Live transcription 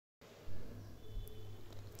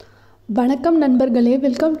வணக்கம் நண்பர்களே,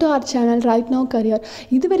 welcome to our channel right now career.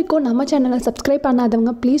 இது வரைக்கும் நம்ம சேனலை சப்ஸ்கிரைப்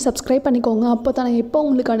பண்ணாதவங்க ப்ளீஸ் சப்ஸ்கிரைப் பண்ணிக்கோங்க. அப்போ தான் எப்போ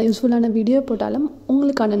உங்களுக்கான யூஸ்ஃபுல்லான வீடியோ போட்டாலும்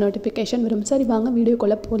உங்களுக்கான நோட்டிஃபிகேஷன் வரும். சரி, வாங்க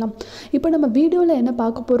வீடியோக்குள்ளே போகலாம். இப்போ நம்ம வீடியோவில் என்ன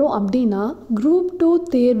பார்க்க போகிறோம் அப்படின்னா, குரூப் 2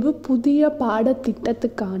 தேர்வு புதிய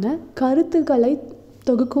பாடத்திட்டத்துக்கான கருத்துக்களை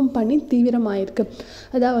தொகுக்கும் பணி தீவிரமாயிருக்கு.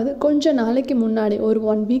 அதாவது கொஞ்ச நாளைக்கு முன்னாடி, ஒரு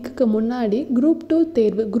 1 வீக்குக்கு முன்னாடி குரூப் 2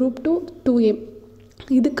 தேர்வு, குரூப் 2 2A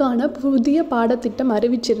இதுக்கான புதிய பாடத்திட்டம்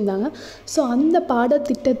அறிவிச்சிருந்தாங்க. ஸோ அந்த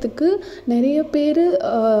பாடத்திட்டத்துக்கு நிறைய பேர்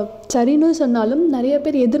சரின்னு சொன்னாலும் நிறைய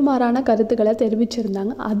பேர் எதிர்மாறான கருத்துக்களை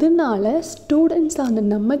தெரிவிச்சிருந்தாங்க. அதனால ஸ்டூடெண்ட்ஸான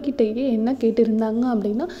நம்மக்கிட்டேயே என்ன கேட்டிருந்தாங்க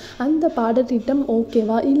அப்படின்னா, அந்த பாடத்திட்டம்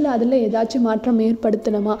ஓகேவா, இல்லை அதில் ஏதாச்சும் மாற்றம்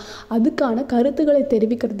ஏற்படுத்தணுமா, அதுக்கான கருத்துக்களை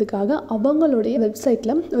தெரிவிக்கிறதுக்காக அவங்களுடைய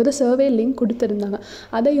வெப்சைட்டில் ஒரு சர்வே லிங்க் கொடுத்துருந்தாங்க.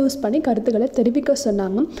 அதை யூஸ் பண்ணி கருத்துக்களை தெரிவிக்க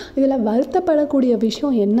சொன்னாங்க. இதில் வருத்தப்படக்கூடிய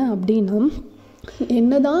விஷயம் என்ன அப்படின்னா,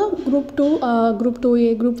 என்னதான் குரூப் 2, குரூப் 2A,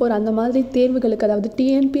 குரூப் 4 அந்த மாதிரி தேர்வுகளுக்கு, அதாவது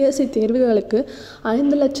TNPSC தேர்வுகளுக்கு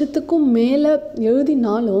 5 லட்சத்துக்கும் மேலே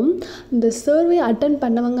எழுதினாலும் இந்த சர்வே அட்டன்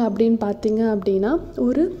பண்ணவங்க அப்படின்னு பார்த்தீங்க அப்படின்னா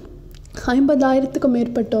ஒரு 50,000க்கும்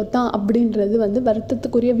மேற்பட்டோர் தான் அப்படின்றது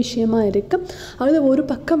வருத்தத்துக்குரிய விஷயமா இருக்குது. அது ஒரு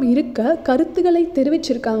பக்கம் இருக்க, கருத்துக்களை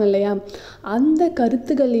தெரிவிச்சிருக்காங்க இல்லையா, அந்த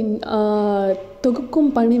கருத்துக்களின் தொகுக்கும்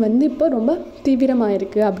பணி இப்போ ரொம்ப தீவிரமாக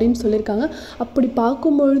இருக்குது அப்படின்னு சொல்லியிருக்காங்க. அப்படி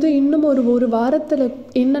பார்க்கும்பொழுது இன்னும் ஒரு வாரத்தில்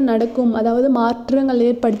என்ன நடக்கும், அதாவது மாற்றங்கள்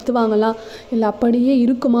ஏற்படுத்துவாங்களா இல்லை அப்படியே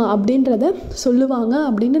இருக்குமா அப்படின்றத சொல்லுவாங்க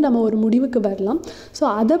அப்படின்னு நம்ம ஒரு முடிவுக்கு வரலாம். ஸோ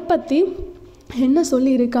அதை பற்றி என்ன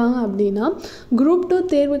சொல்லியிருக்காங்க அப்படின்னா, குரூப் 2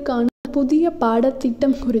 தேர்வுக்கான புதிய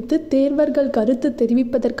பாடத்திட்டம் குறித்து தேர்வர்கள் கருத்து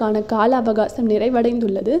தெரிவிப்பதற்கான கால அவகாசம்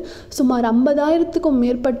நிறைவடைந்துள்ளது. சுமார் 50,000க்கும்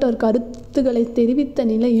மேற்பட்டோர் கருத்துக்களை தெரிவித்த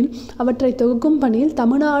நிலையில் அவற்றை தொகுக்கும் பணியில்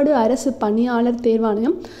தமிழ்நாடு அரசு பணியாளர்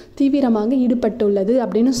தேர்வாணையம் தீவிரமாக ஈடுபட்டுள்ளது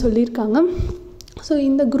அப்படின்னு சொல்லியிருக்காங்க. ஸோ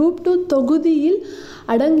இந்த குரூப் 2 தொகுதியில்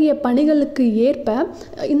அடங்கிய பணிகளுக்கு ஏற்ப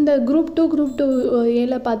இந்த குரூப்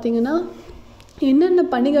 2A பார்த்திங்கன்னா என்னென்ன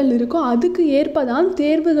பணிகள் இருக்கோ அதுக்கு ஏற்ப தான்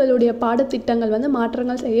தேர்வுகளுடைய பாடத்திட்டங்கள்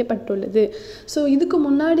மாற்றங்கள் செய்யப்பட்டுள்ளது. ஸோ இதுக்கு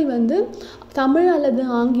முன்னாடி தமிழ் அல்லது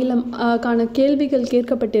ஆங்கிலம் கான கேள்விகள்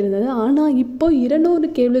கேட்கப்பட்டிருந்தது. ஆனால் இப்போ 200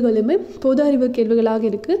 கேள்விகளுமே பொது அறிவு கேள்விகளாக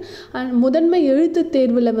இருக்குது. முதன்மை எழுத்து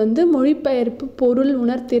தேர்வில் மொழிபெயர்ப்பு, பொருள்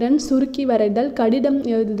உணர்திறன், சுருக்கி வரைதல், கடிதம்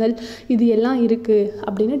எழுதுதல் இது எல்லாம் இருக்குது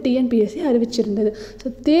அப்படின்னு TNPSC அறிவிச்சிருந்தது. ஸோ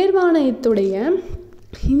தேர்வாணையத்துடைய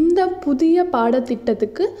இந்த புதிய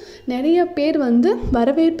பாடத்திட்டத்துக்கு நிறைய பேர்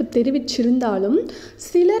வரவேற்பு தெரிவிச்சிருந்தாலும்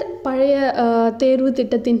சிலர் பழைய தேர்வு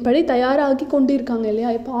திட்டத்தின்படி தயாராகி கொண்டிருக்காங்க இல்லையா.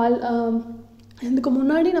 இப்போ இதுக்கு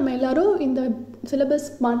முன்னாடி நம்ம எல்லோரும் இந்த சிலபஸ்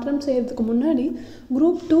மாற்றம் செய்கிறதுக்கு முன்னாடி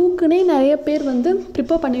குரூப் 2க்குனே நிறைய பேர்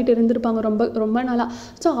ப்ரிப்பேர் பண்ணிகிட்டு இருந்திருப்பாங்க ரொம்ப நாளாக.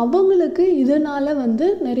 ஸோ அவங்களுக்கு இதனால்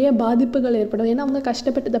நிறைய பாதிப்புகள் ஏற்படும். ஏன்னா அவங்க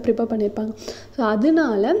கஷ்டப்பட்டு தான் ப்ரிப்பேர் பண்ணியிருப்பாங்க. ஸோ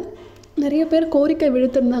அதனால நிறைய பேர் கோரிக்கை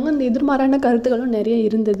விடுத்திருந்தாங்க. அந்த எதிர்மாறான கருத்துக்களும் நிறைய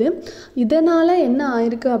இருந்தது. இதனால் என்ன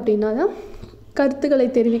ஆயிருக்கு அப்படின்னா தான் கருத்துக்களை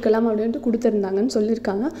தெரிவிக்கலாம் அப்படின்ட்டு கொடுத்துருந்தாங்கன்னு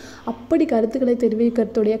சொல்லியிருக்காங்க. அப்படி கருத்துக்களை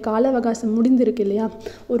தெரிவிக்கிறதுடைய கால அவகாசம் முடிந்திருக்கு இல்லையா,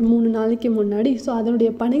 ஒரு 3 நாளைக்கு முன்னாடி. ஸோ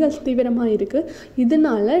அதனுடைய பணிகள் தீவிரமாக இருக்குது.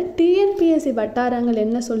 இதனால் TNPSC வட்டாரங்கள்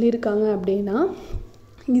என்ன சொல்லியிருக்காங்க அப்படின்னா,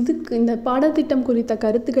 இந்த பாடத்திட்டம் குறித்த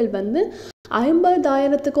கருத்துக்கள்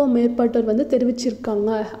 50,000க்கும் மேற்பட்டோர் தெரிவிச்சிருக்காங்க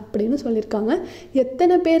அப்படின்னு சொல்லியிருக்காங்க.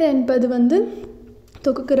 எத்தனை பேர் என்பது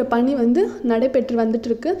தொகுக்கிற பணி நடைபெற்று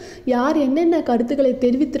வந்துட்டுருக்கு. யார் என்னென்ன கருத்துக்களை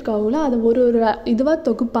தெரிவித்திருக்காங்களோ அதை ஒரு இதுவாக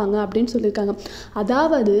தொகுப்பாங்க அப்படின்னு சொல்லியிருக்காங்க.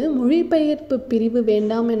 அதாவது மொழிபெயர்ப்பு பிரிவு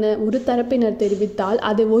வேண்டாம் என ஒரு தரப்பினர் தெரிவித்தால்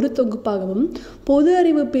அதை ஒரு தொகுப்பாகவும், பொது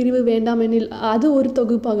அறிவு பிரிவு வேண்டாம் எனில் அது ஒரு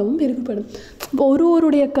தொகுப்பாகவும் பிரிவுபடும்.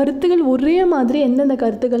 ஒருவருடைய கருத்துக்கள் ஒரே மாதிரி எந்தெந்த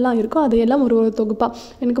கருத்துக்கள்லாம் இருக்கோ அதையெல்லாம் ஒரு தொகுப்பாக,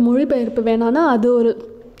 எனக்கு மொழிபெயர்ப்பு வேணான்னா அது ஒரு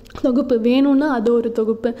தொகுப்பு, வேணும்னா அது ஒரு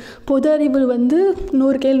தொகுப்பு, பொது அறிவு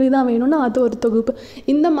 100 கேள்வி தான் வேணும்னா அது ஒரு தொகுப்பு,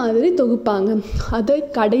 இந்த மாதிரி தொகுப்பாங்க. அதை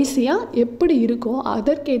கடைசியாக எப்படி இருக்கோ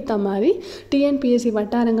அதற்கேற்ற மாதிரி TNPSC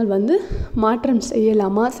வட்டாரங்கள் மாற்றம்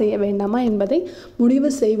செய்யலாமா செய்ய வேண்டாமா என்பதை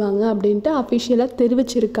முடிவு செய்வாங்க அப்படின்ட்டு அஃபிஷியலாக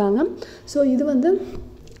தெரிவிச்சிருக்காங்க. ஸோ இது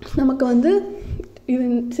நமக்கு இது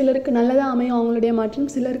சிலருக்கு நல்லதாக அமையும் அவங்களுடைய மாற்றம்,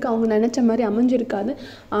 சிலருக்கு அவங்க நினச்ச மாதிரி அமைஞ்சிருக்காது.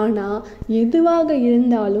 ஆனால் எதுவாக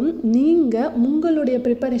இருந்தாலும் நீங்கள் உங்களுடைய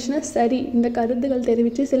ப்ரிப்பரேஷனை சரி, இந்த கருத்துக்கள்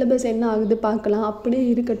தெரிவித்து சிலபஸ் என்ன ஆகுது பார்க்கலாம், அப்படியே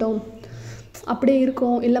இருக்கட்டும், அப்படியே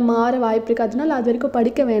இருக்கும், இல்லை மாற வாய்ப்பு இருக்குது, அதனால் அது வரைக்கும்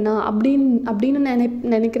படிக்க வேணாம் அப்படின்னு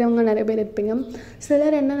நினைக்கிறவங்க நிறைய பேர் இருப்பீங்க.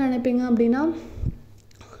 சிலர் என்ன நினைப்பீங்க அப்படின்னா,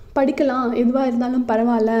 படிக்கலாம், எதுவாக இருந்தாலும்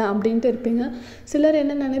பரவாயில்ல அப்படின்ட்டு இருப்பீங்க. சிலர்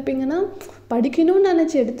என்ன நினைப்பீங்கன்னா, படிக்கணும்னு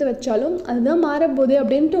நினச்சி எடுத்து வச்சாலும் அதுதான் மாறப்போகுது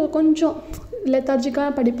அப்படின்ட்டு கொஞ்சம் லெத்தார்ஜிக்காக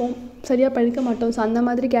படிப்போம், சரியாக படிக்க மாட்டோம். ஸோ அந்த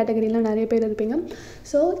மாதிரி கேட்டகரியில் நிறைய பேர் இருப்பீங்க.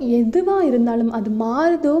 ஸோ எதுவாக இருந்தாலும் அது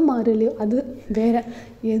மாறுதோ மாறலையோ அது வேறு,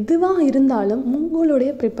 எதுவாக இருந்தாலும்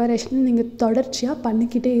உங்களுடைய ப்ரிப்பரேஷனை நீங்கள் தொடர்ச்சியாக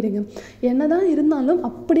பண்ணிக்கிட்டே இருங்க. என்ன தான் இருந்தாலும்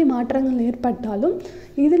அப்படி மாற்றங்கள் ஏற்பட்டாலும்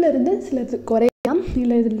இதிலிருந்து சிலது குறையலாம்,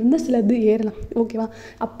 இல்லை இதிலிருந்து சிலது ஏறலாம். ஓகேவா?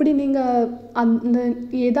 அப்படி நீங்கள் அந்த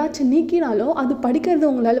ஏதாச்சும் நீக்கினாலும் அது படிக்கிறது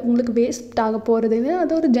உங்களுக்கு வேஸ்ட் ஆக போகிறது.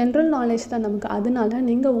 அது ஒரு ஜென்ரல் நாலேஜ் தான் நமக்கு. அதனால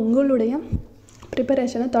நீங்கள் உங்களுடைய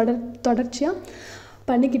ப்ரிப்பரேஷனை தொடர்ச்சியாக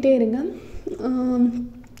பண்ணிக்கிட்டே இருங்க.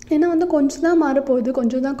 ஏன்னா கொஞ்சம் தான் மாறப்போகுது,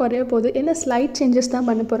 கொஞ்சம் தான் குறைய போகுது. ஏன்னா ஸ்லைட் சேஞ்சஸ் தான்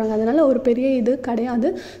பண்ண போகிறாங்க. அதனால் ஒரு பெரிய இது கிடையாது.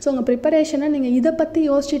 ஸோ உங்கள் ப்ரிப்பரேஷனை நீங்கள் இதை பற்றி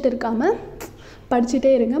யோசிச்சுட்டு இருக்காமல்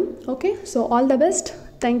படிச்சுட்டே இருங்க. Okay, so all the best.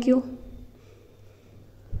 Thank you.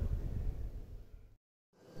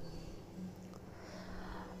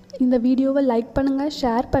 இந்த வீடியோவை லைக் பண்ணுங்கள்,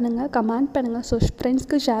 ஷேர் பண்ணுங்கள், கமெண்ட் பண்ணுங்கள். ஸோ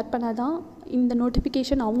ஃப்ரெண்ட்ஸ்க்கு ஷேர் பண்ணால் தான் இந்த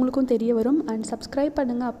நோட்டிஃபிகேஷன் அவங்களுக்கும் தெரிய வரும். அண்ட் சப்ஸ்கிரைப்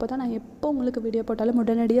பண்ணுங்கள். அப்போ தான் நான் எப்போ உங்களுக்கு வீடியோ போட்டாலும்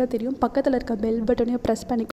உடனடியாக தெரியும். பக்கத்தில் இருக்க பெல் பட்டனையும் ப்ரெஸ் பண்ணி